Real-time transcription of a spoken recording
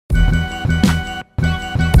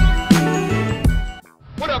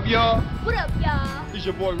What up, y'all? What up, y'all? It's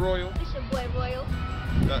your boy Royal. It's your boy Royal.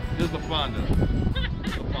 This is Lafonda.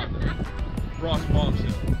 Lafonda. Bronx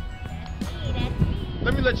Bombshell. That's me.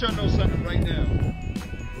 Let me let y'all know something right now.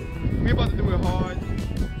 We about to do it hard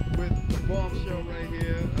with the bombshell right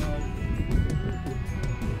here.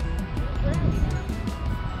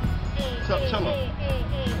 Tell them. Hey.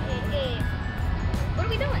 What are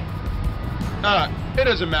we doing? It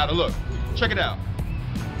doesn't matter. Look, check it out.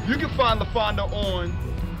 You can find Lafonda on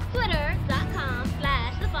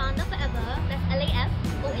Twitter.com/Lafonda Forever. That's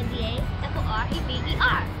LAFONDAFOREVER.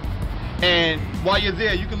 And while you're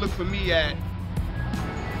there, you can look for me at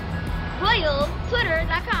Royal.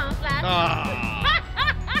 Twitter.com/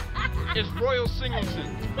 It's Royal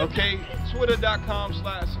Singleton, okay?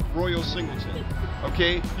 Twitter.com/Royal Singleton,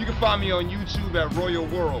 okay? You can find me on YouTube at Royal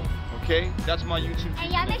World, okay? That's my YouTube.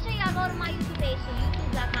 And y'all make sure y'all go to my YouTube page, so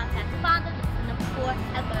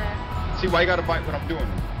youtube.com/Lafonda4Ever. See why you gotta bite what I'm doing?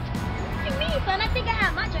 What you mean, son? I think I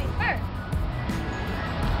have my drink first.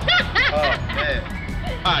 Oh man.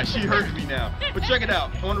 Alright, she hurts me now. But check it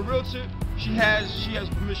out. On the real tip, she has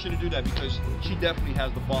permission to do that because she definitely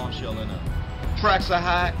has the bombshell in her. Tracks are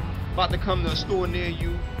hot. About to come to a store near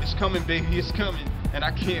you. It's coming, baby. It's coming. And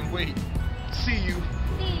I can't wait. See you.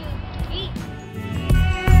 See you.